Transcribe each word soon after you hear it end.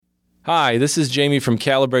Hi, this is Jamie from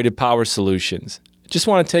Calibrated Power Solutions. Just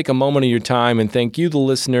want to take a moment of your time and thank you, the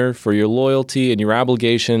listener, for your loyalty and your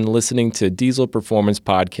obligation listening to Diesel Performance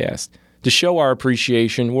Podcast. To show our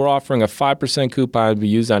appreciation, we're offering a 5% coupon to be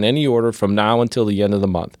used on any order from now until the end of the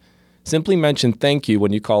month. Simply mention thank you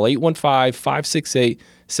when you call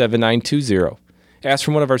 815-568-7920. Ask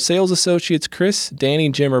for one of our sales associates, Chris, Danny,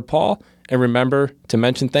 Jim, or Paul, and remember to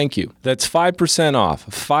mention thank you. That's 5%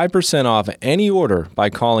 off any order by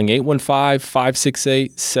calling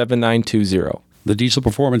 815-568-7920. The Diesel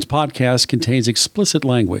Performance Podcast contains explicit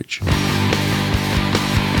language.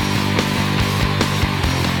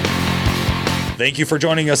 Thank you for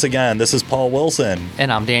joining us again. This is Paul Wilson.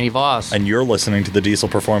 And I'm Danny Voss. And you're listening to the Diesel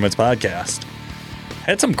Performance Podcast.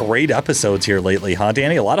 Had some great episodes here lately, huh,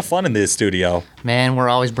 Danny? A lot of fun in this studio. Man, we're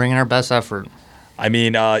always bringing our best effort. I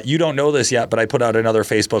mean, you don't know this yet, but I put out another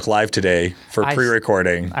Facebook Live today for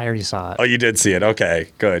pre-recording. I already saw it. Oh, you did see it. Okay,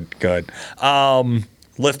 good.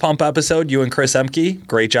 Lift pump episode, you and Chris Emke,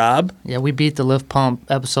 great job. Yeah, we beat the lift pump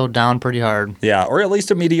episode down pretty hard. Yeah, or at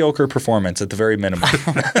least a mediocre performance at the very minimum.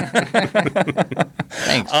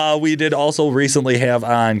 Thanks. We did also recently have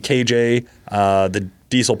on KJ, the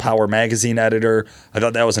Diesel Power Magazine editor. I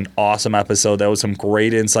thought that was an awesome episode. That was some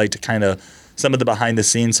great insight to kind of some of the behind the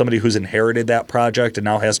scenes, somebody who's inherited that project and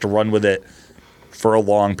now has to run with it for a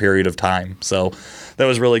long period of time. So that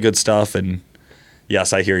was really good stuff. And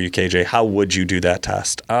yes, I hear you, KJ. How would you do that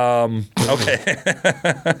test? Okay.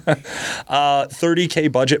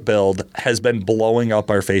 30K budget build has been blowing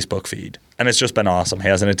up our Facebook feed. And it's just been awesome,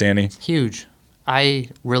 hasn't it, Danny? Huge. I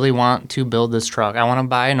really want to build this truck. I want to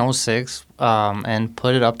buy an 06 and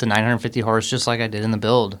put it up to 950 horse just like I did in the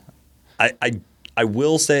build. I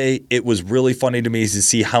will say it was really funny to me to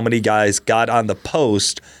see how many guys got on the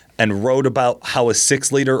post and wrote about how a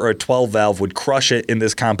 6-liter or a 12-valve would crush it in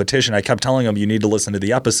this competition. I kept telling them, you need to listen to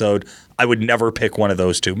the episode. I would never pick one of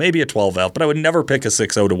those two. Maybe a 12-valve, but I would never pick a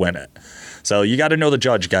 6.0 to win it. So you got to know the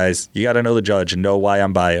judge, guys. You got to know the judge and know why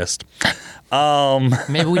I'm biased.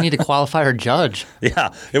 Maybe we need to qualify our judge.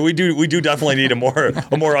 Yeah, we do definitely need a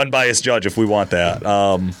more unbiased judge if we want that.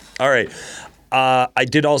 All right. I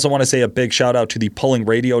did also want to say a big shout out to the Pulling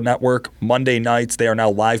Radio Network. Monday nights, they are now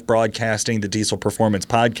live broadcasting the Diesel Performance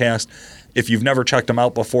Podcast. If you've never checked them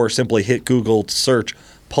out before, simply hit Google, search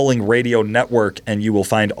Pulling Radio Network, and you will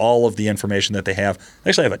find all of the information that they have.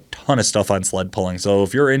 They actually have a ton of stuff on sled pulling, so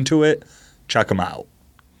if you're into it, check them out.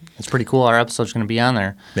 It's pretty cool. Our episode's going to be on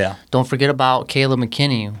there. Yeah. Don't forget about Caleb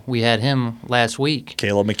McKinney. We had him last week.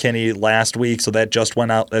 Caleb McKinney last week, so that just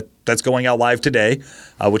went out. That's going out live today,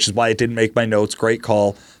 which is why it didn't make my notes. Great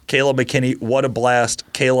call. Caleb McKinney, what a blast.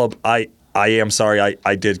 Caleb, I am sorry.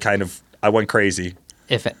 I went crazy.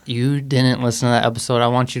 If you didn't listen to that episode, I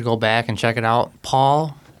want you to go back and check it out.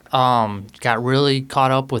 Paul got really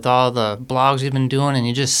caught up with all the blogs he's been doing, and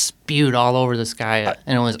he just spewed all over this guy,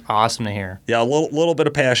 and it was awesome to hear. Yeah, a little bit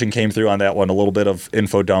of passion came through on that one, a little bit of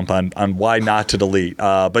info dump on why not to delete.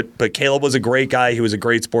 But Caleb was a great guy. He was a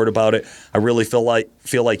great sport about it. I really feel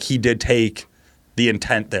like he did take the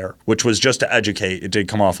intent there, which was just to educate. It did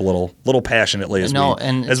come off a little passionately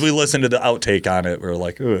as we listened to the outtake on it. We were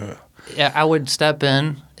like, ugh. Yeah, I would step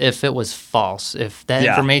in if it was false. If that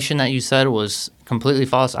information that you said was completely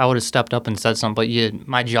false, I would have stepped up and said something. But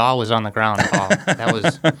my jaw was on the ground, Paul. That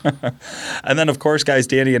was. And then, of course, guys,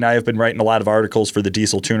 Danny and I have been writing a lot of articles for the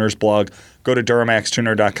Diesel Tuners blog. Go to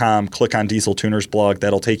DuramaxTuner.com, click on Diesel Tuners blog.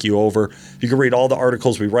 That'll take you over. You can read all the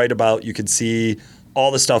articles we write about. You can see all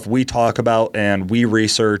the stuff we talk about and we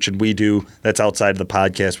research and we do that's outside of the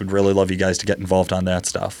podcast. We'd really love you guys to get involved on that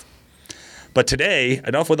stuff. But today,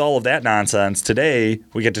 enough with all of that nonsense. Today,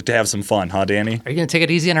 we get to have some fun, huh, Danny? Are you going to take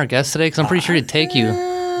it easy on our guests today? Because I'm pretty sure he'd take you.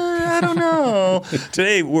 I don't know.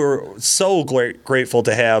 Today, we're so grateful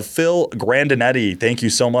to have Phil Grandinetti. Thank you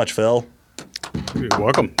so much, Phil. You're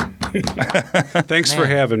welcome. Thanks for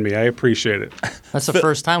having me. I appreciate it. That's the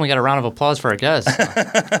first time we got a round of applause for our guests.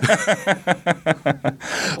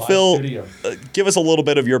 Phil, give us a little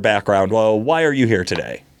bit of your background. Well, why are you here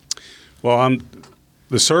today? Well, I'm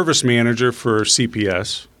the service manager for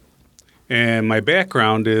CPS, and my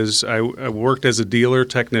background is I worked as a dealer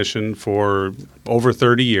technician for over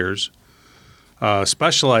 30 years,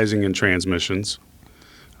 specializing in transmissions.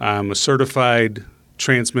 I'm a certified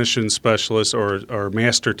transmission specialist or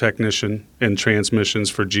master technician in transmissions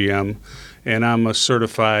for GM, and I'm a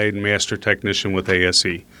certified master technician with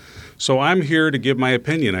ASE. So I'm here to give my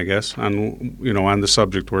opinion, I guess, on the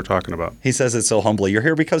subject we're talking about. He says it so humbly. You're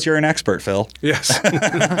here because you're an expert, Phil. Yes.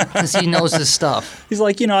 Because he knows his stuff. He's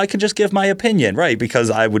like, I could just give my opinion, right? Because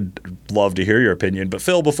I would love to hear your opinion. But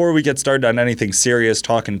Phil, before we get started on anything serious,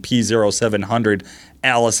 talking P0700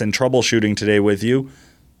 Allison troubleshooting today with you,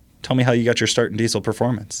 tell me how you got your start in diesel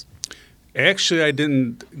performance. Actually, I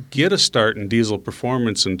didn't get a start in diesel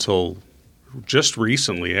performance until just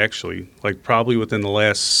recently, actually, like probably within the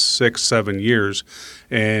last 6-7 years,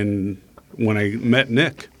 and when I met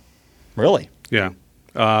Nick. Really? Yeah.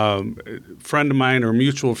 Friend of mine, or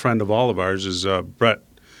mutual friend of all of ours, is Brett.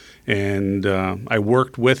 And I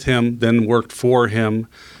worked with him, then worked for him,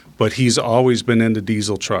 but he's always been into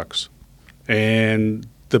diesel trucks. And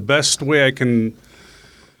the best way I can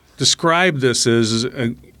describe this is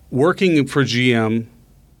working for GM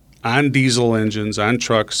on diesel engines, on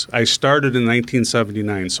trucks. I started in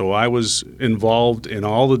 1979, so I was involved in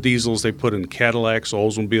all the diesels they put in Cadillacs,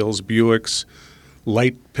 Oldsmobiles, Buicks,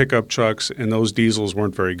 light pickup trucks, and those diesels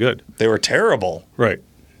weren't very good. They were terrible. Right.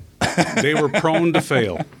 They were prone to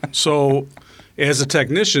fail. So as a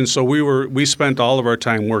technician, we spent all of our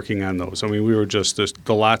time working on those. I mean, we were just,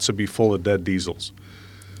 the lots would be full of dead diesels.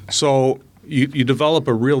 So you develop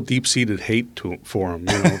a real deep-seated hate for them,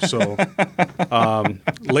 So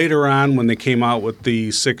later on, when they came out with the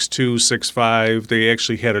 6.2, 6.5, they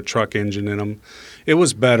actually had a truck engine in them. It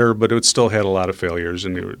was better, but it still had a lot of failures,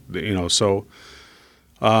 and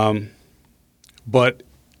but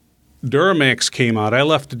Duramax came out. I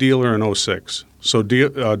left the dealer in 06. So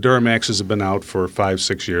Duramaxes have been out for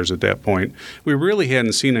 5-6 years at that point. We really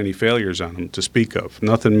hadn't seen any failures on them to speak of,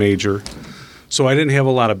 nothing major. So I didn't have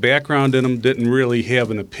a lot of background in them, didn't really have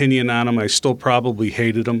an opinion on them. I still probably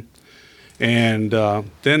hated them. And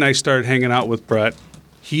then I started hanging out with Brett.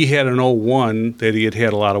 He had an 01 that he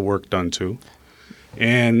had a lot of work done to.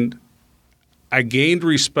 And I gained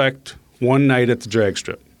respect one night at the drag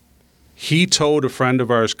strip. He towed a friend of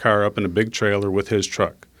ours' car up in a big trailer with his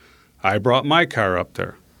truck. I brought my car up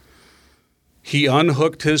there. He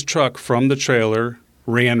unhooked his truck from the trailer,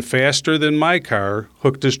 ran faster than my car,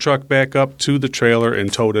 hooked his truck back up to the trailer,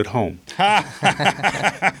 and towed it home.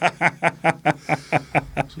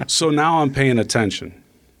 So now I'm paying attention.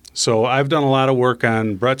 So I've done a lot of work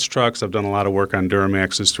on Brett's trucks. I've done a lot of work on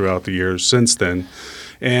Duramaxes throughout the years since then,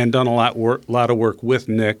 and done a lot of work with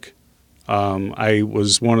Nick. I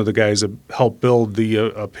was one of the guys that helped build the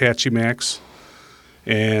Apache Max,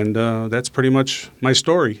 and that's pretty much my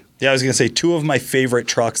story. Yeah, I was going to say, two of my favorite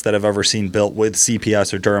trucks that I've ever seen built with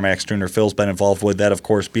CPS or Duramax tuner, Phil's been involved with that, of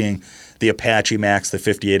course, being the Apache Max, the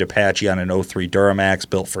 58 Apache on an 03 Duramax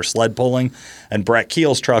built for sled pulling, and Brett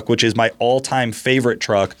Keel's truck, which is my all-time favorite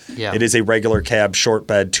truck. Yeah. It is a regular cab, short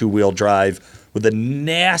bed, two-wheel drive with a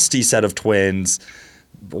nasty set of twins,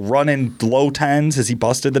 running low 10s. Has he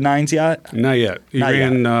busted the 9s yet? Not yet. He Not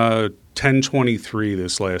ran 1023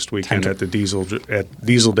 this last weekend at the Diesel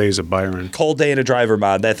Days at Byron. Cold day in a driver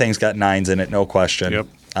mod. That thing's got 9s in it, no question. Yep.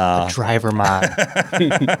 Driver mod.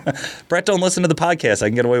 Brett don't listen to the podcast. I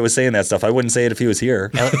can get away with saying that stuff. I wouldn't say it if he was here.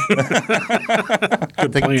 Good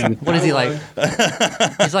plan. What is he like?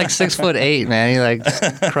 He's like 6'8", man. He like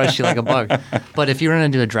crush you like a bug. But if you're gonna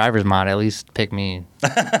do a driver's mod, at least pick me.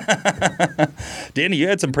 Danny, you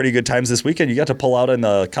had some pretty good times this weekend. You got to pull out in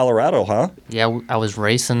the Colorado, huh? Yeah, I was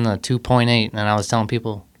racing the 2.8, and I was telling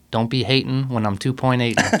people, don't be hating when I'm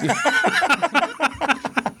 2.8.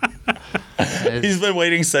 He's been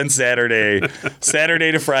waiting since Saturday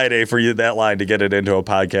to Friday for you that line to get it into a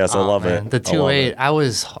podcast. I love man. it. The 2.8, I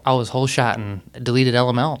was whole shotting deleted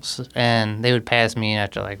LMLs, and they would pass me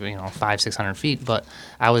after 500-600 feet, but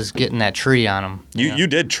I was getting that tree on them. You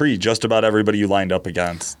did tree just about everybody you lined up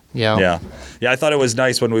against. Yeah. I thought it was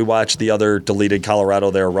nice when we watched the other deleted Colorado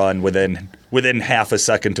there run within half a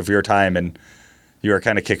second of your time, and you were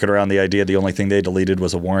kind of kicking around the idea the only thing they deleted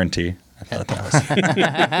was a warranty. I thought that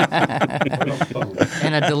was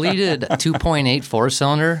And a deleted 2.8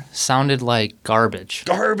 4-cylinder sounded like garbage.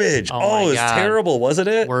 garbage. Oh, It was my God. terrible, wasn't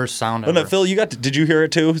it? Worst sound Well, ever. Phil, did you hear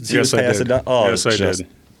it too? Yes, I did. Oh, Yes, I did.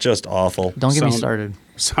 Just awful. Don't get me Sound- started.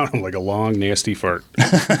 Sounded like a long, nasty fart.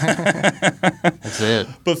 That's it.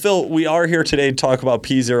 But Phil, we are here today to talk about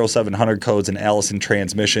P0700 codes and Allison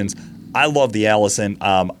transmissions. I love the Allison.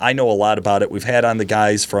 I know a lot about it. We've had on the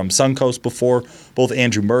guys from Suncoast before, both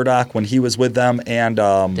Andrew Murdoch when he was with them and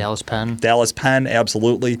Dallas Penn. Dallas Penn,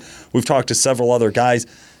 absolutely. We've talked to several other guys.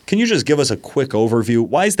 Can you just give us a quick overview?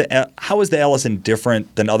 How is the Allison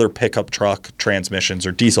different than other pickup truck transmissions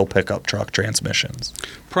or diesel pickup truck transmissions?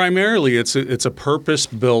 Primarily, it's a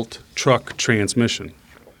purpose-built truck transmission.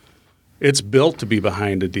 It's built to be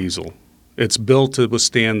behind a diesel. It's built to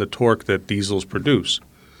withstand the torque that diesels produce.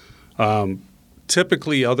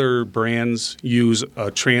 Typically, other brands use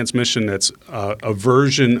a transmission that's a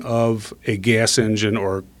version of a gas engine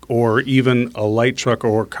or even a light truck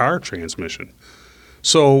or car transmission.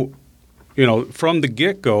 So, from the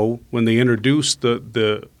get-go, when they introduced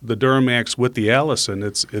the Duramax with the Allison,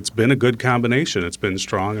 it's been a good combination. It's been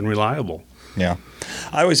strong and reliable. Yeah.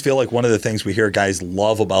 I always feel like one of the things we hear guys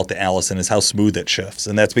love about the Allison is how smooth it shifts,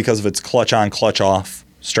 and that's because of its clutch on, clutch off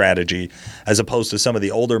strategy, as opposed to some of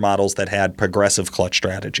the older models that had progressive clutch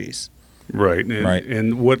strategies. Right.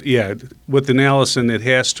 And with an Allison, it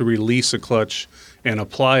has to release a clutch and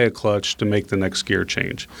apply a clutch to make the next gear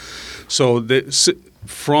change. So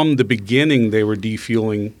from the beginning, they were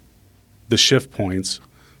defueling the shift points,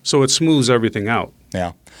 so it smooths everything out.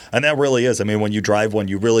 Yeah. And that really is. I mean, when you drive one,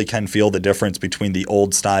 you really can feel the difference between the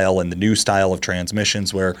old style and the new style of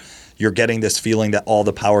transmissions, where you're getting this feeling that all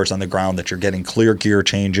the power's on the ground, that you're getting clear gear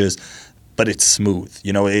changes, but it's smooth.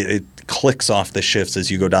 It clicks off the shifts as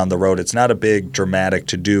you go down the road. It's not a big dramatic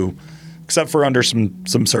to do, except for under some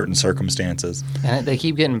certain circumstances. And they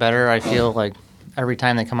keep getting better. I feel like every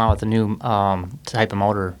time they come out with a new type of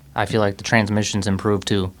motor, I feel like the transmission's improved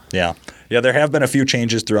too. Yeah. Yeah, there have been a few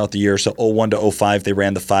changes throughout the year. So 01 to 05, they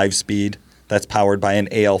ran the 5-speed. That's powered by an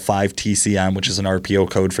AL5 TCM, which is an RPO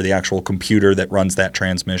code for the actual computer that runs that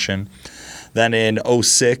transmission. Then in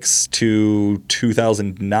 06 to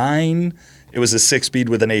 2009, it was a 6-speed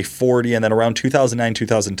with an A40. And then around 2009,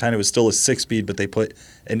 2010, it was still a 6-speed, but they put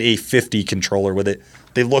an A50 controller with it.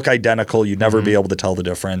 They look identical. You'd never be able to tell the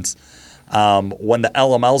difference. When the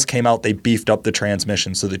LMLs came out, they beefed up the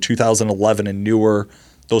transmission. So the 2011 and newer,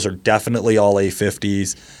 those are definitely all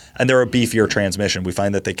A50s. And they're a beefier transmission. We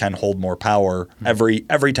find that they can hold more power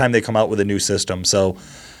every time they come out with a new system. So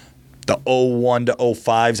the 01 to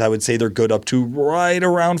 05s, I would say they're good up to right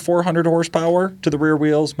around 400 horsepower to the rear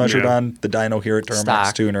wheels, measured on the dyno here at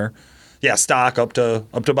Duramax Tuner. Yeah, stock up to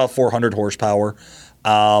about 400 horsepower.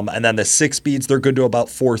 And then the 6-speeds, they're good to about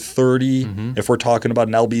 430 if we're talking about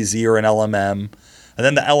an LBZ or an LMM. And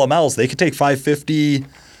then the LMLs, they could take 550,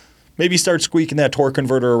 maybe start squeaking that torque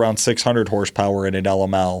converter around 600 horsepower in an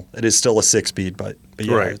LML. It is still a 6-speed, but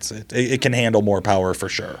yeah, right. It can handle more power for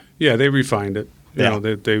sure. Yeah, they refined it.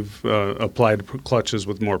 They've applied clutches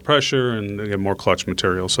with more pressure and they have more clutch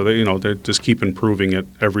material. So they just keep improving it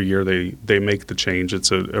every year. They make the change.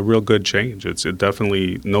 It's a real good change. It's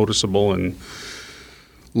definitely noticeable, and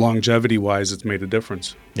longevity-wise, it's made a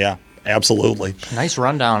difference. Yeah, absolutely. Nice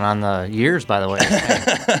rundown on the years, by the way.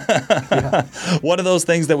 One of those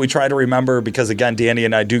things that we try to remember, because again, Danny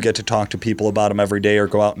and I do get to talk to people about them every day or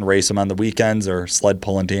go out and race them on the weekends, or sled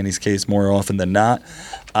pull in Danny's case more often than not.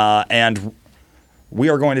 And we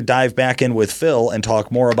are going to dive back in with Phil and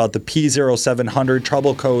talk more about the P0700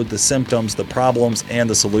 trouble code, the symptoms, the problems, and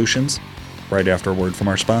the solutions, right after a word from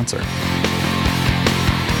our sponsor.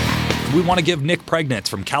 We want to give Nick Pregnitz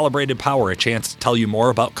from Calibrated Power a chance to tell you more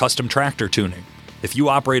about custom tractor tuning. If you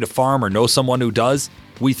operate a farm or know someone who does,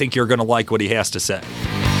 we think you're going to like what he has to say.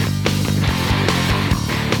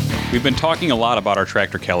 We've been talking a lot about our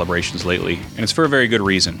tractor calibrations lately, and it's for a very good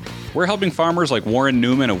reason. We're helping farmers like Warren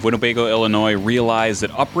Newman of Winnebago, Illinois realize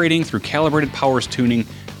that upgrading through Calibrated Power's tuning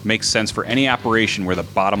makes sense for any operation where the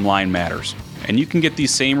bottom line matters. And you can get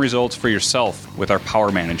these same results for yourself with our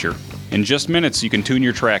Power Manager. In just minutes, you can tune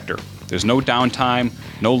your tractor. There's no downtime,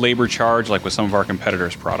 no labor charge like with some of our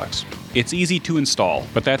competitors' products. It's easy to install,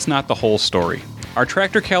 but that's not the whole story. Our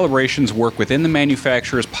tractor calibrations work within the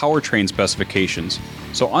manufacturer's powertrain specifications,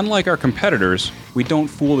 so unlike our competitors, we don't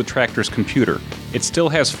fool the tractor's computer. It still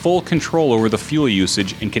has full control over the fuel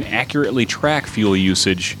usage and can accurately track fuel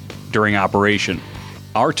usage during operation.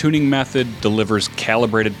 Our tuning method delivers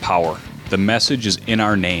calibrated power. The message is in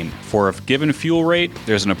our name. For a given fuel rate,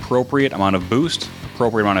 there's an appropriate amount of boost,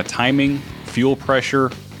 appropriate amount of timing, fuel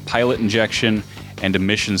pressure, pilot injection, and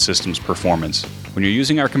emission systems performance. When you're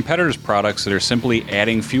using our competitors' products that are simply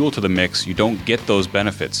adding fuel to the mix, you don't get those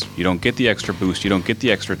benefits. You don't get the extra boost, you don't get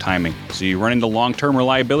the extra timing. So you run into long-term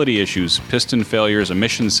reliability issues, piston failures,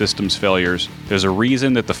 emission systems failures. There's a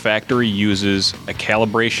reason that the factory uses a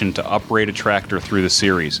calibration to upgrade a tractor through the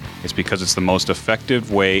series. It's because it's the most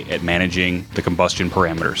effective way at managing the combustion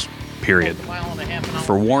parameters. Period.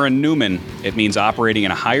 For Warren Newman, it means operating in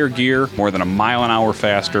a higher gear more than a mile an hour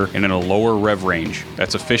faster and in a lower rev range.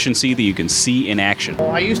 That's efficiency that you can see in action. Well,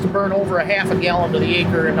 I used to burn over a half a gallon to the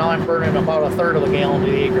acre, and now I'm burning about a third of a gallon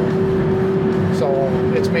to the acre. So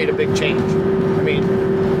it's made a big change. I mean,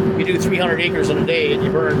 you do 300 acres in a day and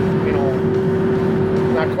you burn,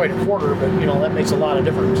 not quite a quarter, but that makes a lot of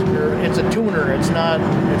difference. It's a tuner. It's not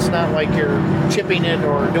like you're chipping it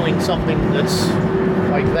or doing something that's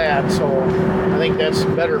like that. So I think that's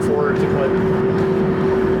better for it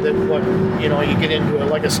than what you get into it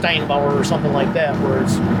like a Steinbauer or something like that, where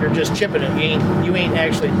you're just chipping it. You ain't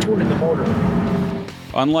actually tuning the motor.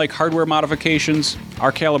 Unlike hardware modifications,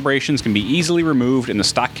 our calibrations can be easily removed and the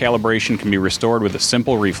stock calibration can be restored with a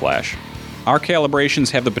simple reflash. Our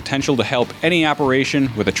calibrations have the potential to help any operation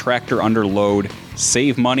with a tractor under load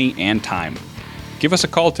save money and time. Give us a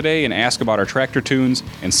call today and ask about our tractor tunes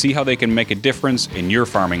and see how they can make a difference in your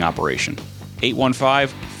farming operation.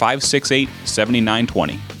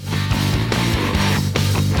 815-568-7920.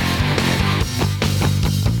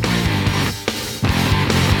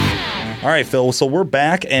 All right, Phil, so we're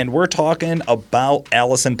back and we're talking about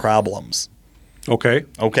Allison problems. Okay.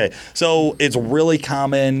 Okay, so it's really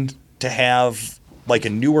common to have like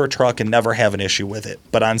a newer truck and never have an issue with it.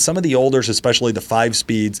 But on some of the olders, especially the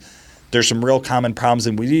 5-speeds, there's some real common problems.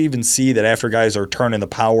 And we even see that after guys are turning the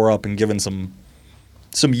power up and giving some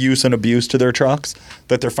use and abuse to their trucks,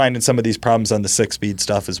 that they're finding some of these problems on the 6-speed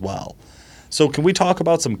stuff as well. So can we talk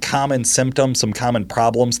about some common symptoms, some common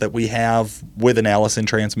problems that we have with an Allison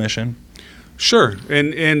transmission? Sure.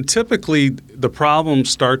 And typically the problems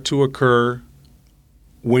start to occur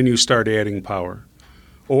when you start adding power.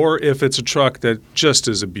 Or if it's a truck that just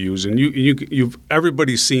is abused, and you've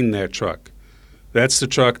everybody's seen that truck. That's the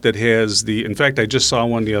truck that has in fact, I just saw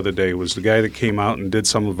one the other day. It was the guy that came out and did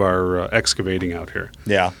some of our excavating out here.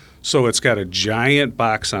 Yeah. So it's got a giant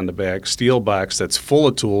box on the back, steel box that's full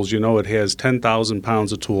of tools. It has 10,000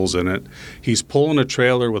 pounds of tools in it. He's pulling a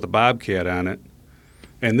trailer with a Bobcat on it.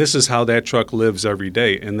 And this is how that truck lives every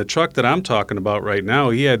day. And the truck that I'm talking about right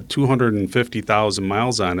now, he had 250,000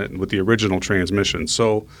 miles on it with the original transmission.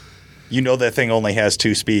 So, that thing only has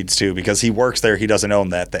 2 speeds too, because he works there. He doesn't own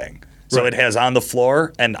that thing. So It has on the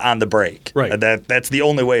floor and on the brake. Right. That's the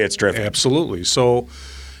only way it's driven. Absolutely. So,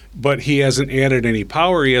 but he hasn't added any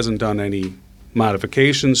power. He hasn't done any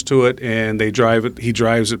modifications to it, and they drive it. He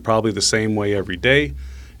drives it probably the same way every day,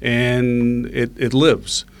 and it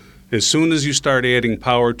lives. As soon as you start adding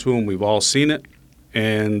power to them, we've all seen it,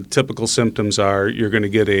 and typical symptoms are you're going to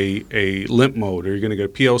get a limp mode, or you're going to get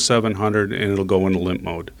a PO700, and it'll go into limp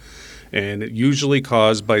mode. And it usually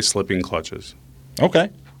caused by slipping clutches.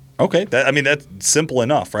 Okay. That's simple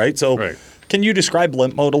enough, right? So Can you describe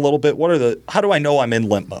limp mode a little bit? How do I know I'm in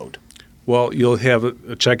limp mode? Well, you'll have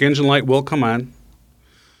a check engine light will come on.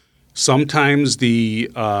 Sometimes the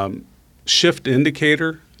shift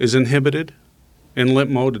indicator is inhibited in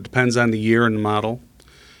limp mode. It depends on the year and the model.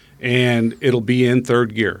 And it'll be in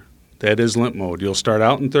third gear. That is limp mode. You'll start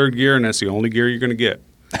out in third gear, and that's the only gear you're going to get.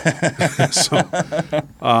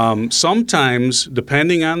 Sometimes,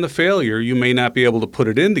 depending on the failure, you may not be able to put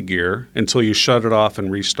it into gear until you shut it off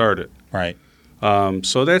and restart it. Right.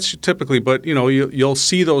 So that's typically, but you'll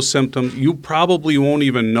see those symptoms. You probably won't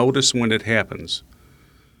even notice when it happens.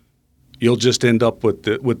 You'll just end up with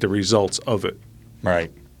the results of it.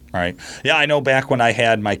 Right. Yeah, I know back when I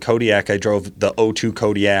had my Kodiak, I drove the 02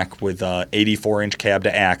 Kodiak with 84-inch cab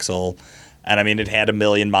to axle. And it had 1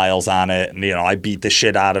 million miles on it. And, I beat the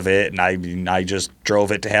shit out of it. And I just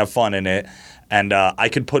drove it to have fun in it. And I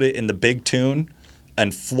could put it in the big tune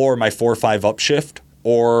and floor my 4.5 upshift,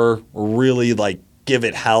 or really give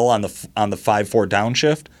it hell on the 5.4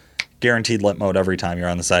 downshift. Guaranteed limp mode every time you're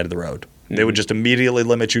on the side of the road. They would just immediately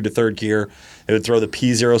limit you to third gear. It would throw the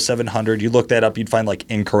P0700. You look that up, you'd find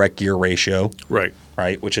incorrect gear ratio. Right.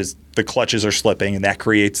 Which is the clutches are slipping, and that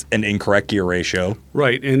creates an incorrect gear ratio.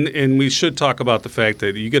 Right. And we should talk about the fact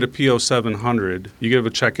that you get a PO700, you get a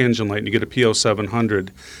check engine light, and you get a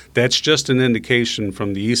PO700. That's just an indication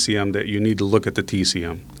from the ECM that you need to look at the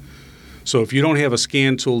TCM. So if you don't have a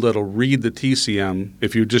scan tool that'll read the TCM,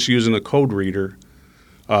 if you're just using a code reader,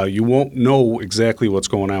 you won't know exactly what's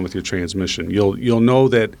going on with your transmission. You'll know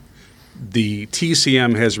that the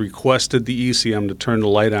TCM has requested the ECM to turn the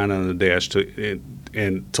light on the dash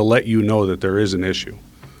and to let you know that there is an issue.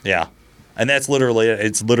 Yeah. And it's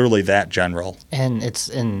literally that general. And it's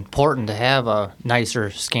important to have a nicer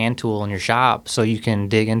scan tool in your shop so you can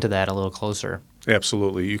dig into that a little closer.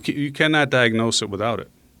 Absolutely. You cannot diagnose it without it.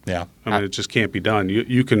 Yeah. It just can't be done.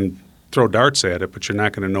 You can throw darts at it, but you're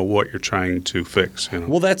not going to know what you're trying to fix.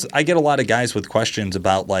 Well, I get a lot of guys with questions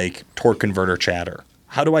about torque converter chatter.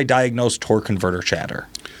 How do I diagnose torque converter chatter?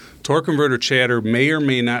 Torque converter chatter may or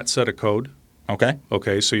may not set a code.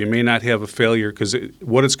 Okay, so you may not have a failure because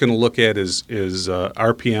what it's going to look at is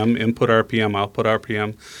RPM, input RPM, output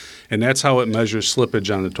RPM, and that's how it measures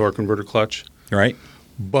slippage on the torque converter clutch. Right.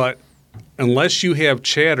 But unless you have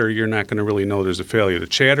chatter, you're not going to really know there's a failure. The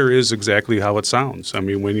chatter is exactly how it sounds. I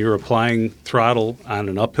mean, when you're applying throttle on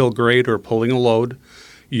an uphill grade or pulling a load,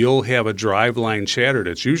 you'll have a driveline chatter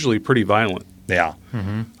that's usually pretty violent. Yeah.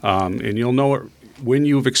 And you'll know it. When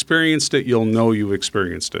you've experienced it, you'll know you've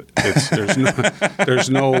experienced it.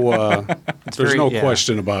 There's no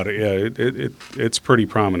question about it. Yeah, it's pretty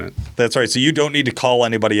prominent. That's right. So you don't need to call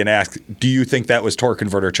anybody and ask, do you think that was torque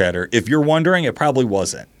converter chatter? If you're wondering, it probably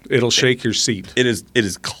wasn't. It'll shake your seat. It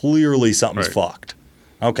is clearly something's Right. fucked.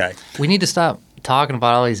 Okay. We need to stop talking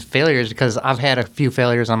about all these failures because I've had a few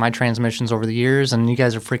failures on my transmissions over the years, and you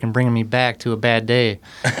guys are freaking bringing me back to a bad day.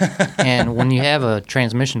 And when you have a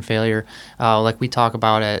transmission failure, like we talk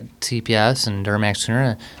about at CPS and Duramax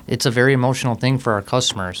Tuner, it's a very emotional thing for our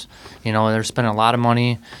customers. You know, they're spending a lot of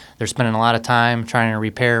money, they're spending a lot of time trying to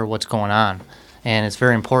repair what's going on. And it's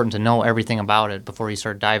very important to know everything about it before you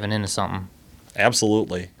start diving into something.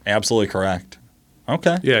 Absolutely. Absolutely correct.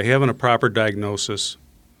 Okay. Yeah, having a proper diagnosis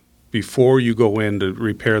before you go in to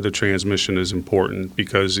repair the transmission is important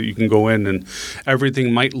because you can go in and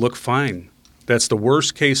everything might look fine. That's the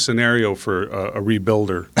worst case scenario for a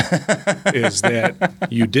rebuilder is that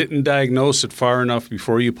you didn't diagnose it far enough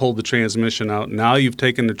before you pulled the transmission out. Now you've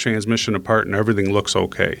taken the transmission apart and everything looks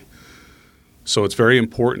okay. So it's very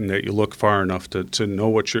important that you look far enough to know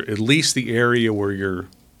what at least the area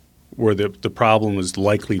where the problem is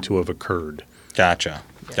likely to have occurred. Gotcha.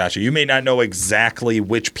 You may not know exactly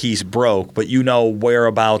which piece broke, but you know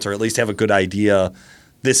whereabouts or at least have a good idea.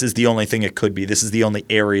 This is the only thing it could be. This is the only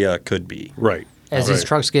area it could be. Right. As these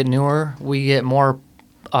trucks get newer, we get more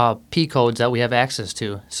P codes that we have access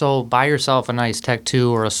to. So buy yourself a nice Tech 2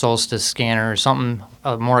 or a Solstice scanner or something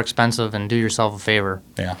more expensive and do yourself a favor.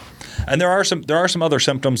 Yeah. And there are some other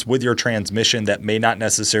symptoms with your transmission that may not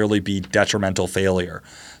necessarily be detrimental failure.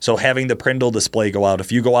 So having the Prindle display go out,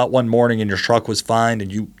 if you go out one morning and your truck was fine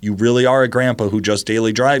and you really are a grandpa who just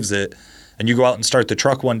daily drives it, and you go out and start the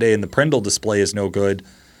truck one day and the Prindle display is no good,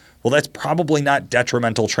 well, that's probably not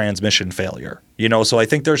detrimental transmission failure. You know, so I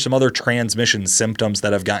think there's some other transmission symptoms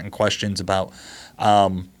that I've gotten questions about.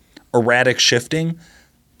 Erratic shifting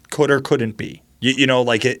could or couldn't be. You know,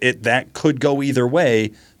 like it that could go either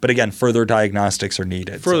way, but again, further diagnostics are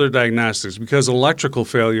needed. Further diagnostics, because electrical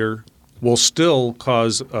failure will still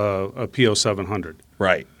cause a PO700.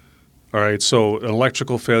 Right. All right, so an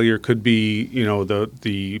electrical failure could be, you know,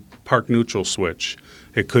 the park neutral switch.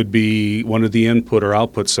 It could be one of the input or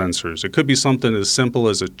output sensors. It could be something as simple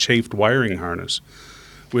as a chafed wiring harness.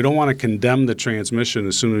 We don't want to condemn the transmission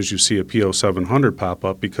as soon as you see a PO700 pop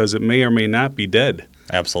up because it may or may not be dead.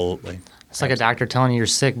 Absolutely. It's like a doctor telling you you're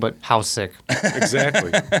sick, but how sick?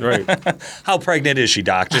 Exactly, right. How pregnant is she,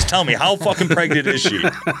 Doc? Just tell me, how fucking pregnant is she?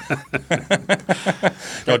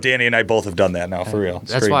 No, Danny and I both have done that now, for real.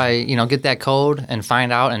 It's That's crazy. why, you know, get that code and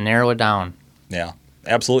find out and narrow it down. Yeah,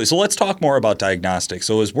 absolutely. So let's talk more about diagnostics.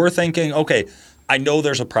 So as we're thinking, okay, I know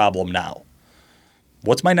there's a problem now.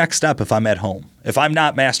 What's my next step if I'm at home? If I'm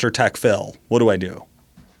not Master Tech Phil, what do I do?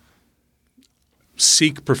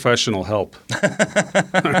 Seek professional help.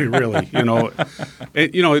 I mean, really,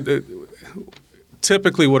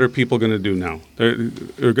 typically what are people going to do now?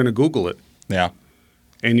 They're going to Google it. Yeah.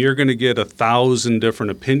 And you're going to get 1,000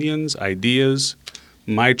 different opinions, ideas.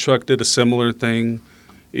 My truck did a similar thing.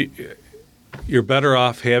 You're better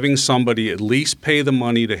off having somebody at least pay the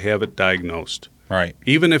money to have it diagnosed. Right.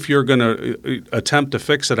 Even if you're going to attempt to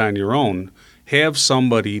fix it on your own, have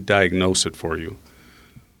somebody diagnose it for you.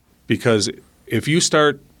 Because if you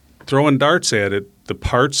start throwing darts at it, the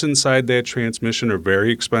parts inside that transmission are very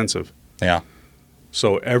expensive. Yeah.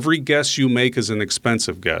 So every guess you make is an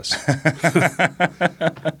expensive guess.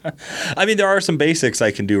 I mean, there are some basics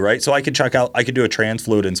I can do, right? So I can do a trans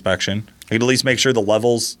fluid inspection. I can at least make sure the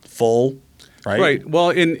level's full, right? Right. Well,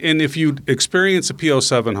 and if you experience a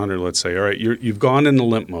PO700, let's say, all right, you've gone into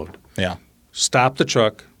limp mode. Yeah. Stop the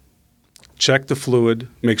truck, check the fluid,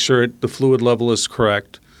 make sure the fluid level is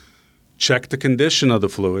correct, check the condition of the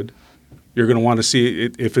fluid. You're going to want to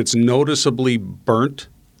see if it's noticeably burnt,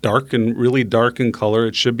 really dark in color.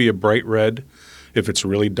 It should be a bright red. If it's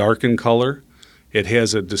really dark in color, it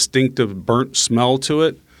has a distinctive burnt smell to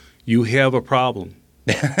it, you have a problem.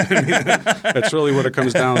 That's really what it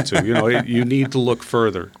comes down to. You know, you need to look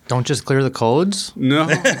further. Don't just clear the codes? No.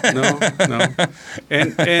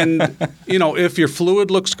 And you know, if your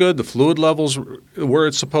fluid looks good, the fluid level's where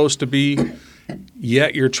it's supposed to be,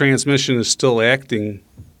 yet your transmission is still acting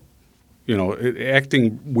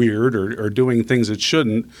weird or doing things it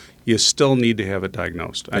shouldn't, you still need to have it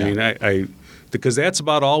diagnosed. I mean, because that's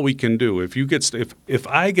about all we can do. If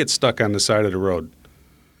I get stuck on the side of the road,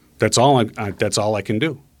 that's all I can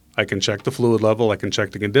do. I can check the fluid level. I can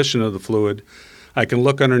check the condition of the fluid. I can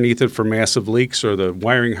look underneath it for massive leaks or the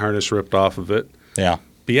wiring harness ripped off of it. Yeah.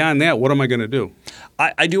 Beyond that, what am I going to do?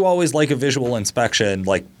 I do always like a visual inspection,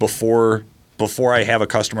 like before I have a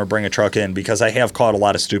customer bring a truck in, because I have caught a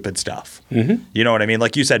lot of stupid stuff. Mm-hmm. You know what I mean?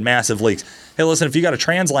 Like you said, massive leaks. Hey, listen, if you got a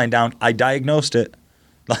trans line down, I diagnosed it.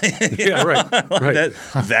 Yeah, right.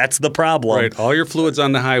 That's the problem. Right. All your fluid's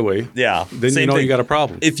on the highway. Yeah. Then Same you know thing. you got a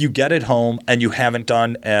problem. If you get it home and you haven't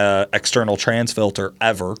done an external trans filter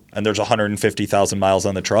ever, and there's 150,000 miles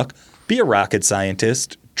on the truck, be a rocket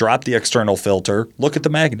scientist, drop the external filter, look at the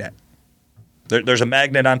magnet. There's a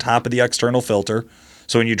magnet on top of the external filter.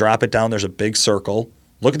 So when you drop it down, there's a big circle.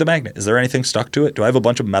 Look at the magnet. Is there anything stuck to it? Do I have a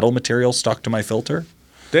bunch of metal material stuck to my filter?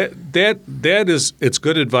 It's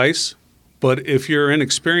good advice. But if you're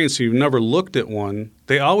inexperienced and you've never looked at one,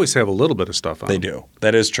 they always have a little bit of stuff on They them. do.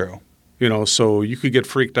 That is true. You know, so you could get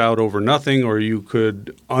freaked out over nothing, or you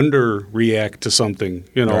could underreact to something,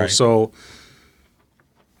 you know. Right. So,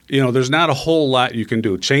 you know, there's not a whole lot you can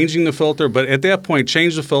do. Changing the filter, but at that point,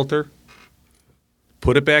 change the filter,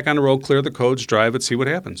 put it back on the road, clear the codes, drive it, see what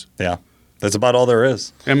happens. Yeah. That's about all there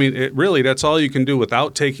is. I mean, that's all you can do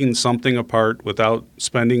without taking something apart, without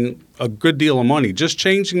spending a good deal of money. Just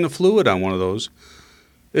changing the fluid on one of those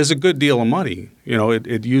is a good deal of money. You know,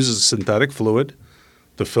 it uses synthetic fluid.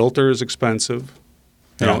 The filter is expensive.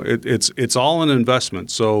 You know, it's all an investment.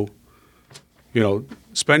 So, you know,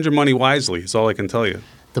 spend your money wisely is all I can tell you.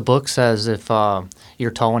 The book says if you're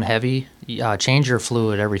towing heavy, change your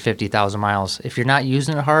fluid every 50,000 miles. If you're not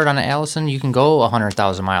using it hard on an Allison, you can go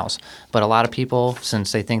 100,000 miles. But a lot of people,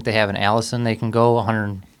 since they think they have an Allison, they can go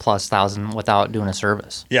 100+ thousand without doing a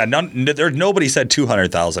service. Yeah, nobody said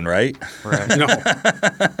 200,000, right? Right. No.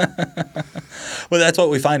 Well, that's what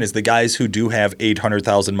we find is the guys who do have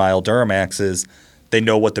 800,000 mile Duramaxes, they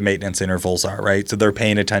know what the maintenance intervals are, right? So they're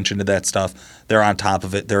paying attention to that stuff. They're on top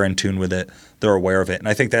of it. They're in tune with it. They're aware of it. And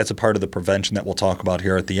I think that's a part of the prevention that we'll talk about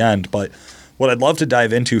here at the end. But what I'd love to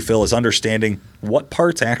dive into, Phil, is understanding what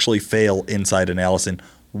parts actually fail inside an Allison.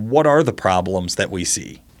 What are the problems that we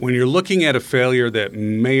see? When you're looking at a failure that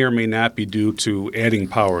may or may not be due to adding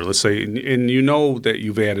power, let's say, and you know that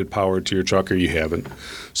you've added power to your truck or you haven't.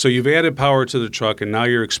 So you've added power to the truck and now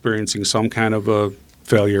you're experiencing some kind of a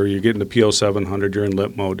failure. You're getting the PO700, you're in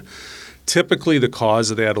limp mode. Typically the cause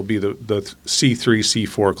of that will be the C3,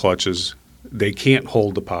 C4 clutches. They can't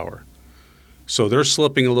hold the power. So they're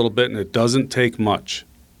slipping a little bit and it doesn't take much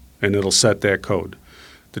and it'll set that code.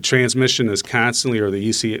 The transmission is constantly, or the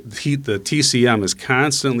TCM is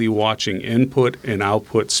constantly watching input and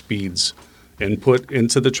output speeds. Input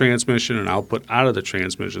into the transmission and output out of the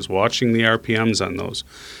transmission, is watching the RPMs on those.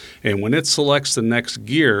 And when it selects the next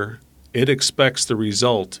gear, it expects the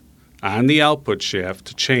result on the output shaft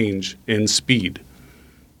to change in speed.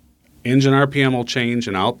 Engine RPM will change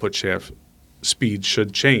and output shaft speed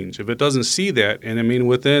should change. If it doesn't see that, and I mean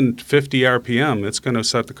within 50 RPM, it's going to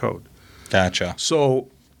set the code. Gotcha. So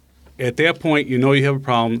at that point, you know you have a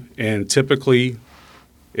problem, and typically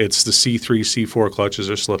it's the C3, C4 clutches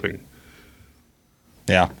are slipping.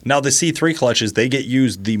 Yeah. Now, the C3 clutches, they get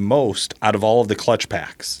used the most out of all of the clutch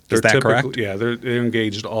packs. Is that correct? Yeah, they're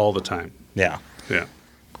engaged all the time. Yeah. Yeah.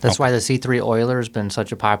 That's why the C3 oiler has been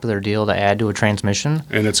such a popular deal to add to a transmission.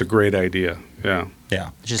 And it's a great idea. Yeah. Yeah.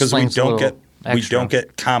 Just Because we slings a don't little get we extra. don't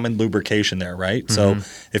get common lubrication there, right? So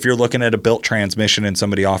if you're looking at a built transmission and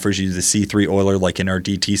somebody offers you the C3 oiler like in our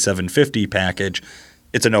DT750 package,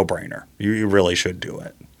 it's a no-brainer. You really should do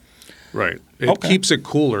it. Right. It Okay. keeps it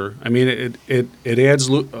cooler. I mean, it adds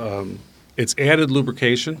it's added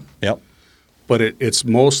lubrication, Yep. but it's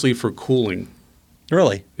mostly for cooling.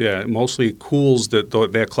 Really? Yeah, it mostly cools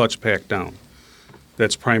that clutch pack down.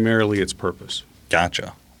 That's primarily its purpose.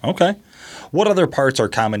 Gotcha. Okay. What other parts are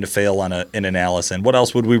common to fail in an Allison? What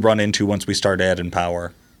else would we run into once we start adding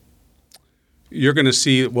power? You're going to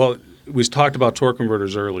see, well, we talked about torque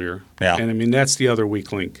converters earlier. Yeah. And I mean, that's the other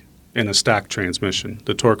weak link in a stock transmission.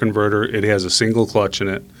 The torque converter, it has a single clutch in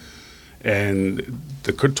it. And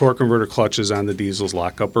the torque converter clutches on the diesels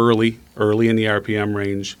lock up early in the RPM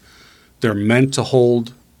range. They're meant to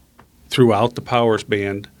hold throughout the power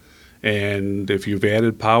band. And if you've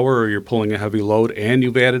added power or you're pulling a heavy load and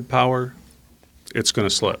you've added power, it's going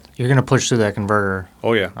to slip. You're going to push through that converter.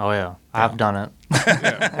 Oh, yeah. Oh, yeah. I've done it.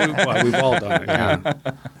 We've all done it. Yeah.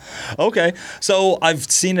 Okay. So I've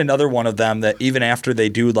seen another one of them that even after they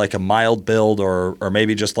do like a mild build or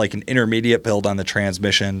maybe just like an intermediate build on the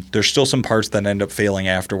transmission, there's still some parts that end up failing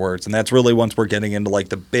afterwards. And that's really once we're getting into like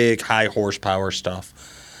the big high horsepower stuff.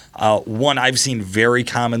 One I've seen very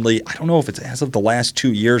commonly, I don't know if it's as of the last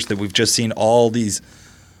 2 years that we've just seen all these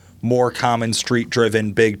more common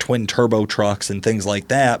street-driven big twin-turbo trucks and things like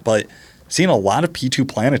that, but seeing a lot of P2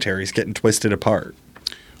 Planetaries getting twisted apart.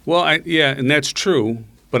 Well, and that's true.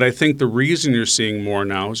 But I think the reason you're seeing more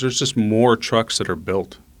now is there's just more trucks that are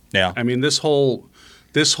built. Yeah. I mean, this whole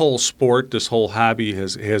sport, this whole hobby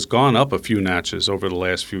has gone up a few notches over the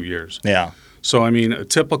last few years. Yeah. So, I mean, a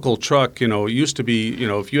typical truck, it used to be,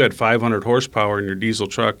 if you had 500 horsepower in your diesel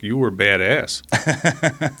truck, you were badass.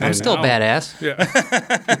 I'm still badass. Yeah.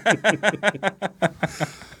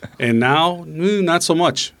 And now, not so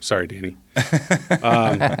much. Sorry, Danny.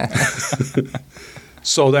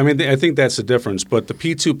 So, I mean, I think that's the difference. But the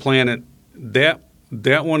P2 Planet,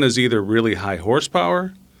 that one is either really high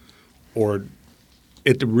horsepower or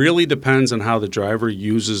it really depends on how the driver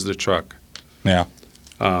uses the truck. Yeah.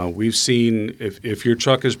 We've seen if your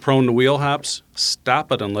truck is prone to wheel hops,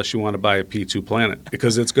 stop it unless you want to buy a P2 Planet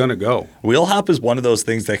because it's going to go. Wheel hop is one of those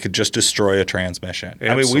things that could just destroy a transmission. Absolutely.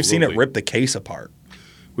 I mean, we've seen it rip the case apart.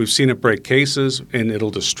 We've seen it break cases, and it'll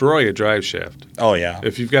destroy a drive shaft. Oh, yeah.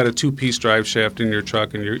 If you've got a two-piece drive shaft in your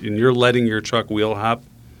truck and you're letting your truck wheel hop,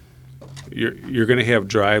 you're going to have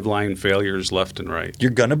drive line failures left and right.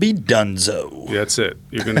 You're going to be donezo. That's it.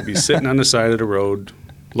 You're going to be sitting on the side of the road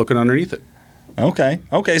looking underneath it. Okay.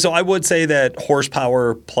 So I would say that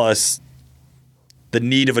horsepower plus the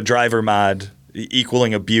need of a driver mod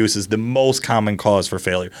equaling abuse is the most common cause for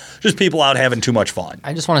failure. Just people out having too much fun.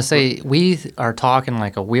 I just want to say we are talking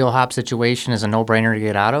like a wheel hop situation is a no-brainer to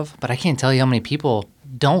get out of, but I can't tell you how many people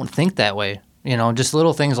don't think that way. Just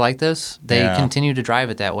little things like this, they continue to drive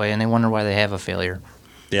it that way, and they wonder why they have a failure.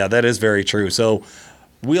 Yeah, that is very true. So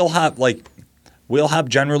wheel hop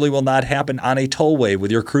generally will not happen on a tollway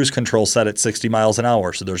with your cruise control set at 60 miles an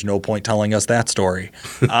hour. So there's no point telling us that story.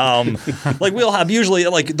 Like wheel hop usually,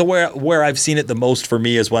 like where I've seen it the most for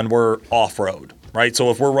me is when we're off road, right?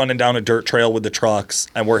 So if we're running down a dirt trail with the trucks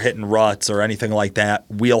and we're hitting ruts or anything like that,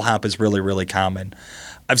 wheel hop is really, really common.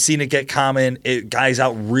 I've seen it get common. Guys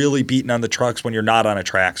out really beating on the trucks when you're not on a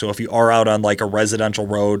track. So if you are out on like a residential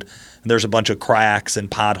road and there's a bunch of cracks and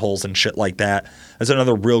potholes and shit like that, that's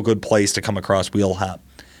another real good place to come across wheel hop.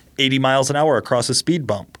 80 miles an hour across a speed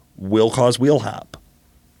bump will cause wheel hop.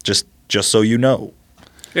 Just so you know.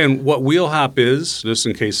 And what wheel hop is, just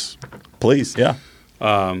in case. Please, yeah.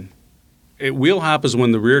 Wheel hop is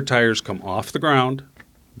when the rear tires come off the ground.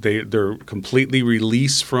 They're completely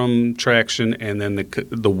released from traction, and then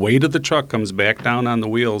the weight of the truck comes back down on the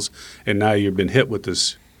wheels, and now you've been hit with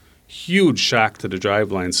this huge shock to the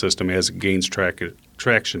driveline system as it gains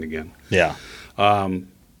traction again. Yeah.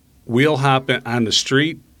 Wheel hop on the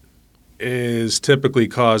street is typically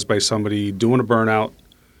caused by somebody doing a burnout,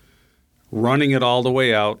 running it all the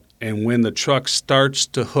way out, and when the truck starts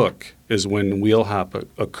to hook is when wheel hop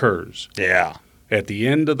occurs. Yeah. At the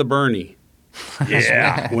end of the Bernie.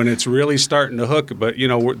 Yeah. When it's really starting to hook, but the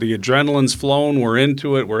adrenaline's flown, we're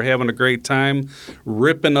into it, we're having a great time,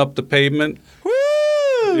 ripping up the pavement. Woo!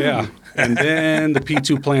 Yeah. And then the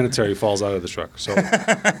P2 Planetary falls out of the truck. So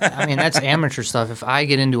I mean, that's amateur stuff. If I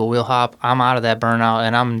get into a wheel hop, I'm out of that burnout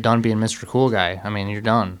and I'm done being Mr. Cool Guy. I mean, you're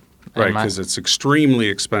done. Right, because it's extremely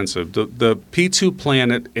expensive. The P2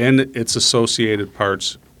 Planet and its associated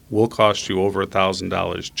parts will cost you over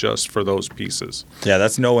 $1,000 just for those pieces. Yeah,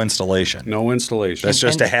 that's no installation. No installation. That's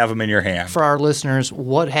just to have them in your hand. For our listeners,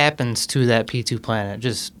 what happens to that P2 Planet?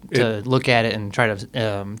 Just to look at it and try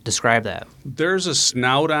to describe that. There's a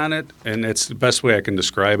snout on it, and it's the best way I can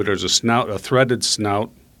describe it. There's a snout, a threaded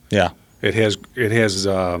snout. Yeah. It has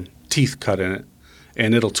teeth cut in it,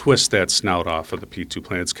 and it'll twist that snout off of the P2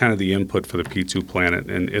 Planet. It's kind of the input for the P2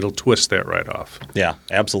 Planet, and it'll twist that right off. Yeah,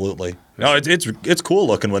 absolutely. No, it's cool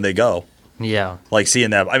looking when they go. Yeah. Like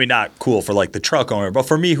seeing that. I mean, not cool for like the truck owner, but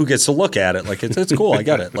for me who gets to look at it, like it's cool. I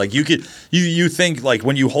get it. Like you think like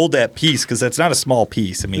when you hold that piece, because that's not a small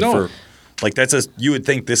piece. I mean, No. you would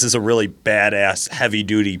think this is a really badass heavy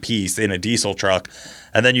duty piece in a diesel truck,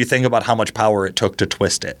 and then you think about how much power it took to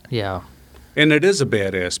twist it. Yeah. And it is a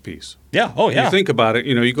badass piece. Yeah. Oh yeah. You think about it,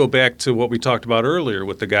 you go back to what we talked about earlier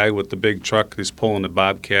with the guy with the big truck. He's pulling the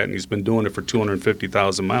Bobcat, and he's been doing it for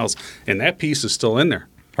 250,000 miles, and that piece is still in there.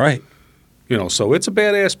 Right. So it's a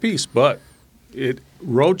badass piece, but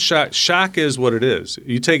road shock is what it is.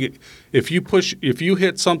 You take it if you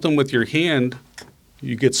hit something with your hand,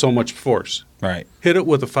 you get so much force. Right. Hit it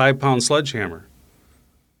with a 5-pound sledgehammer.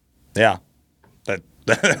 Yeah.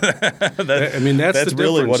 I mean, that's the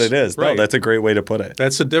really difference. what it is. Right. No, that's a great way to put it.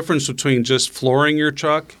 That's the difference between just flooring your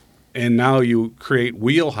truck and now you create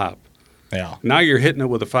wheel hop. Yeah. Now you're hitting it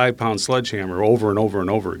with a 5-pound sledgehammer over and over and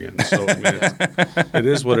over again. So I mean, it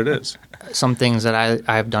is what it is. Some things that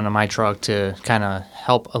I've done in my truck to kind of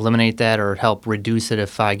help eliminate that or help reduce it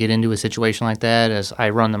if I get into a situation like that is I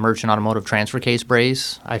run the Merchant Automotive transfer case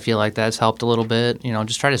brace. I feel like that's helped a little bit. You know,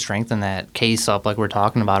 just try to strengthen that case up like we're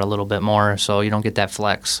talking about a little bit more so you don't get that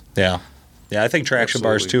flex. Yeah. Yeah, I think traction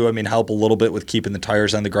bars, Absolutely. too, I mean, help a little bit with keeping the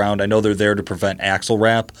tires on the ground. I know they're there to prevent axle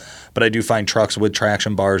wrap, but I do find trucks with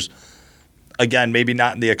traction bars, again, maybe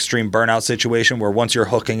not in the extreme burnout situation where once you're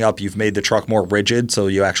hooking up, you've made the truck more rigid, so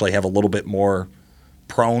you actually have a little bit more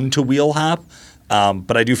prone to wheel hop.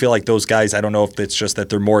 But I do feel like those guys, I don't know if it's just that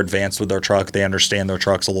they're more advanced with their truck. They understand their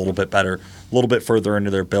trucks a little bit better, a little bit further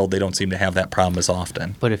into their build. They don't seem to have that problem as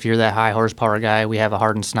often. But if you're that high horsepower guy, we have a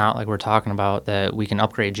hardened snout like we're talking about that we can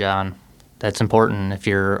upgrade you on. That's important if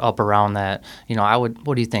you're up around that. You know,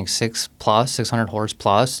 what do you think, 600 horse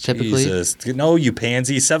plus typically? Jesus. No, you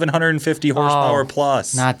pansy, 750 horsepower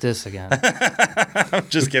plus. Not this again. I'm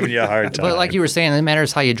just giving you a hard time. But like you were saying, it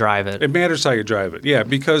matters how you drive it. It matters how you drive it. Yeah,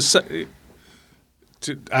 because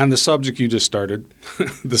on the subject you just started,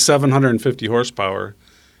 the 750 horsepower,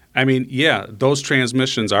 I mean, yeah, those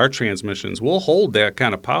transmissions, our transmissions, will hold that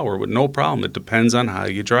kind of power with no problem. It depends on how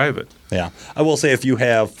you drive it. Yeah. I will say if you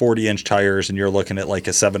have 40-inch tires and you're looking at like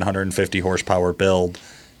a 750 horsepower build,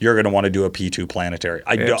 you're going to want to do a P2 planetary.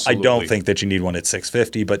 I don't think that you need one at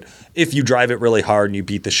 650, but if you drive it really hard and you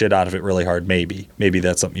beat the shit out of it really hard, maybe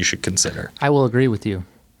that's something you should consider. I will agree with you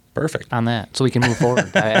Perfect. on that, so we can move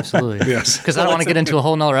forward. Absolutely. Yes. Because I don't want to get into a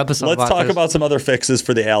whole nother episode. Let's talk this. about some other fixes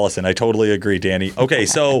for the Allison. I totally agree, Danny. Okay,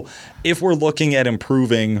 so if we're looking at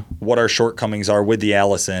improving what our shortcomings are with the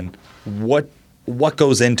Allison, what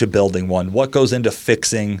goes into building one? What goes into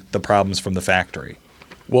fixing the problems from the factory?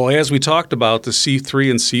 Well, as we talked about, the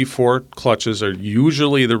C3 and C4 clutches are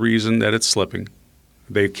usually the reason that it's slipping.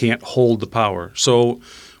 They can't hold the power. So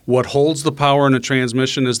what holds the power in a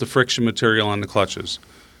transmission is the friction material on the clutches.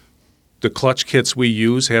 The clutch kits we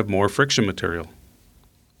use have more friction material.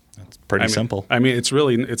 Pretty simple. I mean,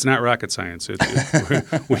 it's not rocket science.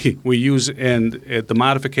 We use, and the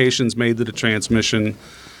modifications made to the transmission,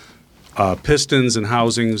 pistons and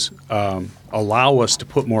housings allow us to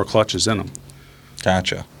put more clutches in them.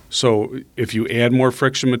 Gotcha. So if you add more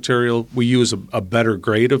friction material, we use a better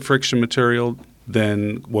grade of friction material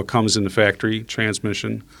than what comes in the factory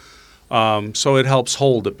transmission. So it helps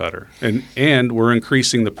hold it better. And we're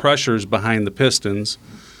increasing the pressures behind the pistons,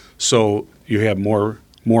 so you have more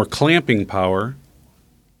clamping power,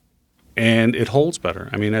 and it holds better.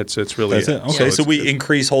 I mean, it's really That's it. Okay, so we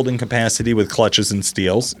increase holding capacity with clutches and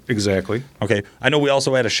steels. Exactly. Okay, I know we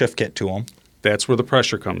also add a shift kit to them. That's where the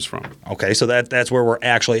pressure comes from. Okay, so that's where we're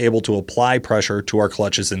actually able to apply pressure to our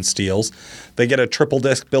clutches and steels. They get a triple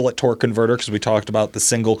disc billet torque converter because we talked about the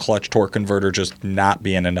single clutch torque converter just not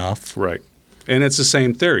being enough. Right. And it's the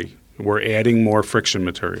same theory. We're adding more friction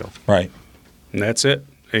material. Right. And that's it.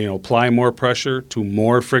 Apply more pressure to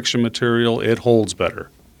more friction material, it holds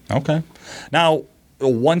better. Okay. Now,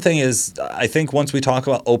 one thing is, I think once we talk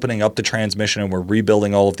about opening up the transmission and we're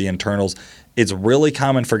rebuilding all of the internals, it's really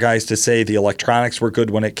common for guys to say the electronics were good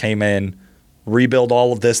when it came in, rebuild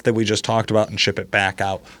all of this that we just talked about, and ship it back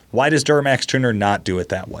out. Why does Duramax Tuner not do it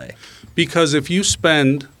that way? Because if you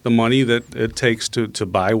spend the money that it takes to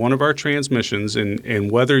buy one of our transmissions,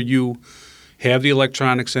 and whether you have the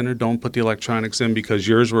electronics in or don't put the electronics in because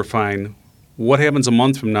yours were fine, what happens a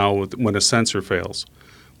month from now when a sensor fails?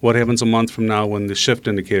 What happens a month from now when the shift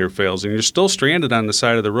indicator fails and you're still stranded on the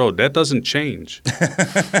side of the road? That doesn't change.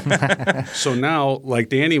 So now, like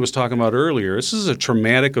Danny was talking about earlier, this is a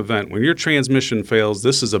traumatic event. When your transmission fails,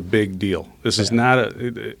 this is a big deal. This is not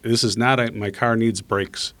a my car needs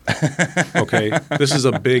brakes. Okay? This is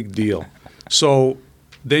a big deal. So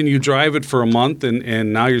then you drive it for a month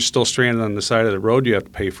and now you're still stranded on the side of the road. You have to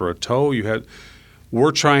pay for a tow.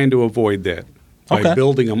 We're trying to avoid that. By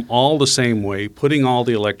building them all the same way, putting all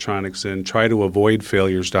the electronics in, try to avoid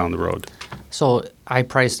failures down the road. So I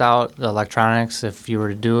priced out the electronics. If you were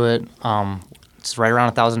to do it, it's right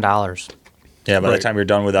around $1,000. Yeah, by the time you're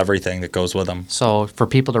done with everything that goes with them. So for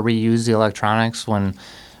people to reuse the electronics when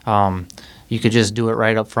you could just do it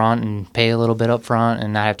right up front and pay a little bit up front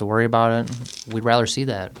and not have to worry about it, we'd rather see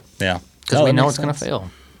that. Yeah. Because we know it's going to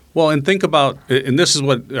fail. Well, and think about, and this is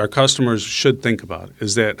what our customers should think about,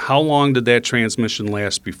 is that how long did that transmission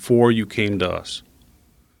last before you came to us?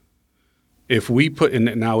 If we put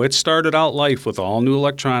in, now it started out life with all new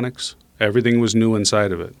electronics, everything was new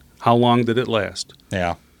inside of it. How long did it last?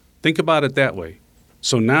 Yeah. Think about it that way.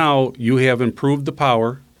 So now you have improved the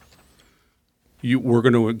power. We're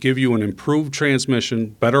going to give you an improved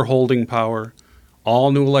transmission, better holding power.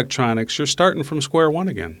 all new electronics, you're starting from square one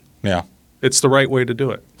again. Yeah. It's the right way to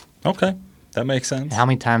do it. Okay. That makes sense. How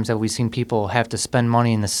many times have we seen people have to spend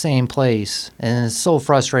money in the same place? And it's so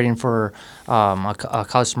frustrating for a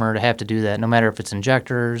customer to have to do that, no matter if it's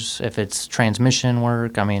injectors, if it's transmission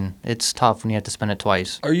work. I mean, it's tough when you have to spend it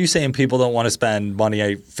twice. Are you saying people don't want to spend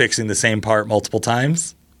money fixing the same part multiple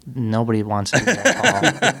times? Nobody wants to do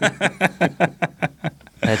that, Paul.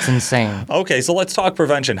 That's insane. Okay, so let's talk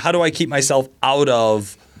prevention. How do I keep myself out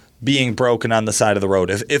of being broken on the side of the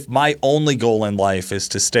road? If my only goal in life is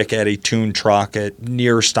to stick at a tuned truck at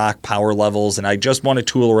near stock power levels and I just want to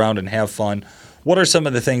tool around and have fun, what are some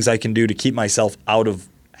of the things I can do to keep myself out of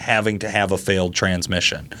having to have a failed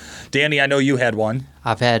transmission? Danny, I know you had one.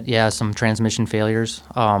 I've had, some transmission failures.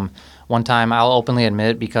 One time, I'll openly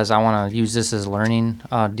admit, because I want to use this as a learning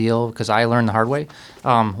deal, because I learned the hard way.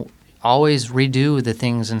 Always redo the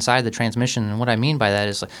things inside the transmission, and what I mean by that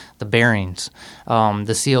is like the bearings,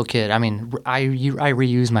 the seal kit. I mean, I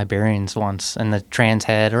reused my bearings once, and the trans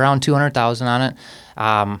had around $200,000 on it.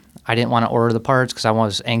 I didn't want to order the parts because I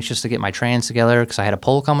was anxious to get my trans together because I had a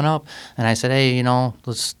pull coming up, and I said, hey,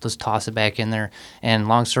 let's toss it back in there. And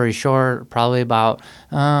long story short, probably about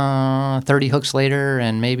 30 hooks later,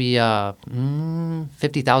 and maybe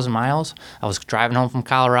 50,000 miles. I was driving home from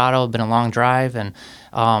Colorado. It'd been a long drive, and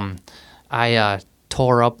I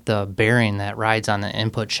tore up the bearing that rides on the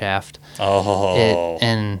input shaft.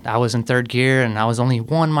 And I was in third gear, and I was only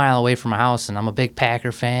 1 mile away from my house, and I'm a big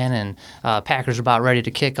Packer fan, and Packers are about ready to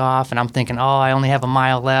kick off, and I'm thinking, I only have a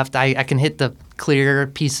mile left. I can hit the clear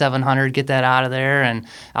P700, get that out of there, and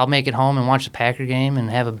I'll make it home and watch the Packer game and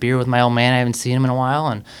have a beer with my old man. I haven't seen him in a while,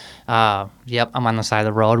 and I'm on the side of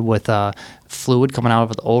the road with fluid coming out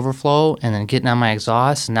of the overflow and then getting on my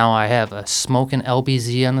exhaust. Now I have a smoking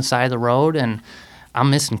LBZ on the side of the road, and I'm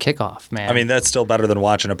missing kickoff, man. I mean, that's still better than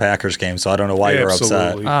watching a Packers game, so I don't know why you're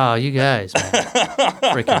upset. Oh, you guys, man.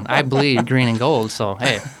 Freaking, I bleed green and gold, so,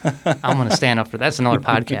 hey, I'm going to stand up for that's another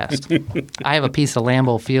podcast. I have a piece of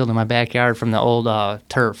Lambeau Field in my backyard from the old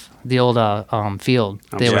turf, the old field.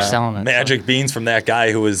 They were selling it. Magic beans from that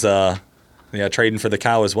guy who was trading for the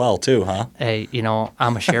cow as well, too, huh? Hey,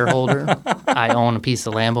 I'm a shareholder. I own a piece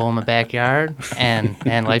of Lambeau in my backyard, and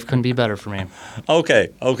life couldn't be better for me. Okay.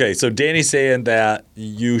 So Danny's saying that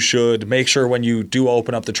you should make sure when you do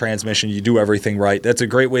open up the transmission, you do everything right. That's a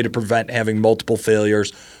great way to prevent having multiple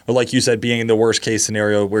failures, or like you said, being in the worst case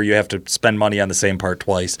scenario where you have to spend money on the same part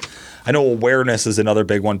twice. I know awareness is another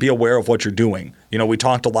big one. Be aware of what you're doing. We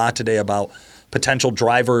talked a lot today about potential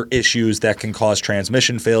driver issues that can cause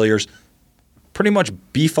transmission failures. Pretty much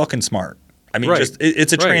be fucking smart. I mean,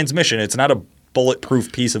 it's a transmission. It's not a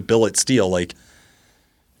bulletproof piece of billet steel. Like,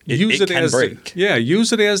 it can break. Yeah,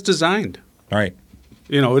 use it as designed. Right.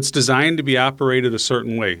 It's designed to be operated a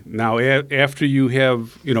certain way. Now, after you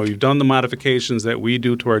have, you've done the modifications that we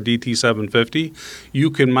do to our DT750, you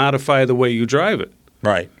can modify the way you drive it.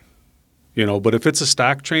 Right. But if it's a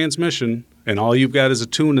stock transmission and all you've got is a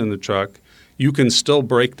tune in the truck, you can still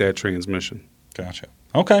break that transmission. Gotcha.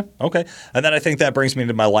 Okay. And then I think that brings me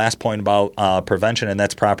to my last point about prevention, and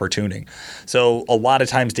that's proper tuning. So a lot of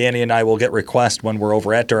times Danny and I will get requests when we're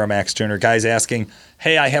over at Duramax Tuner, guys asking,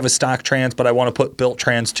 hey, I have a stock trans, but I want to put built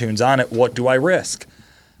trans tunes on it. What do I risk?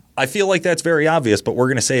 I feel like that's very obvious, but we're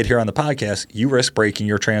going to say it here on the podcast. You risk breaking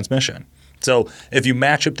your transmission. So if you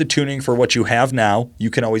match up the tuning for what you have now, you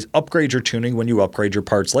can always upgrade your tuning when you upgrade your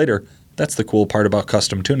parts later. That's the cool part about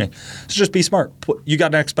custom tuning. So just be smart. You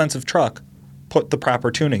got an expensive truck. Put the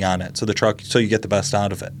proper tuning on it so you get the best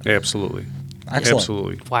out of it. Absolutely. Excellent.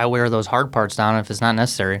 Absolutely. Why wear those hard parts down if it's not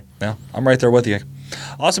necessary? Yeah, I'm right there with you.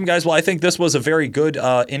 Awesome, guys. Well, I think this was a very good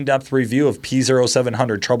in-depth review of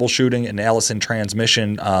P0700 troubleshooting and Allison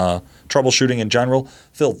transmission troubleshooting in general.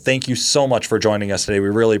 Phil, thank you so much for joining us today. We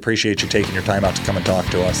really appreciate you taking your time out to come and talk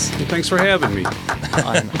to us. Well, thanks for having me.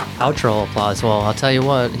 Outro applause. Well, I'll tell you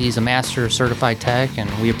what, he's a master certified tech, and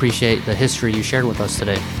we appreciate the history you shared with us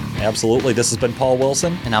today. Absolutely. This has been Paul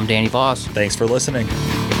Wilson. And I'm Danny Voss. Thanks for listening.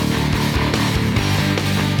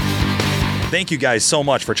 Thank you guys so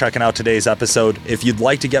much for checking out today's episode. If you'd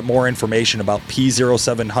like to get more information about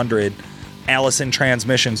P0700, Allison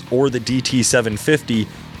transmissions, or the DT750,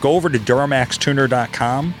 go over to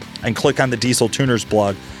DuramaxTuner.com and click on the Diesel Tuners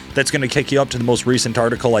blog. That's going to kick you up to the most recent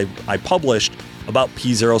article I published about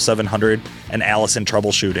P0700 and Allison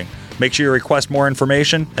troubleshooting. Make sure you request more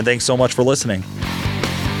information, and thanks so much for listening.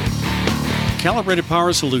 Calibrated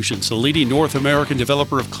Power Solutions, the leading North American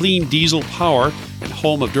developer of clean diesel power and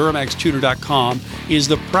home of DuramaxTuner.com, is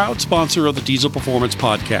the proud sponsor of the Diesel Performance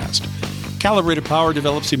Podcast. Calibrated Power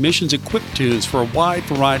develops emissions-equipped tunes for a wide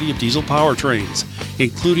variety of diesel powertrains,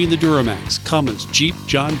 including the Duramax, Cummins, Jeep,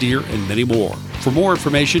 John Deere, and many more. For more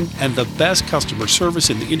information and the best customer service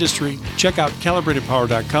in the industry, check out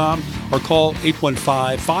calibratedpower.com or call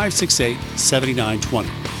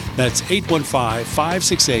 815-568-7920. That's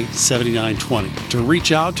 815-568-7920. To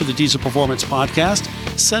reach out to the Diesel Performance Podcast,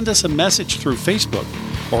 send us a message through Facebook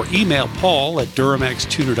or email Paul at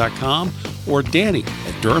DuramaxTuner.com or Danny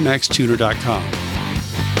at DuramaxTuner.com.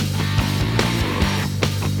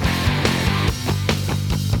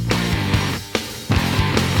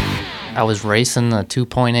 I was racing the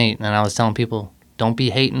 2.8, and I was telling people, don't be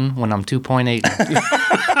hating when I'm 2.8.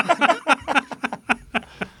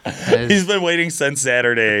 He's been waiting since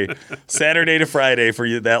Saturday to Friday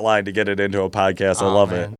for that line to get it into a podcast. I love it.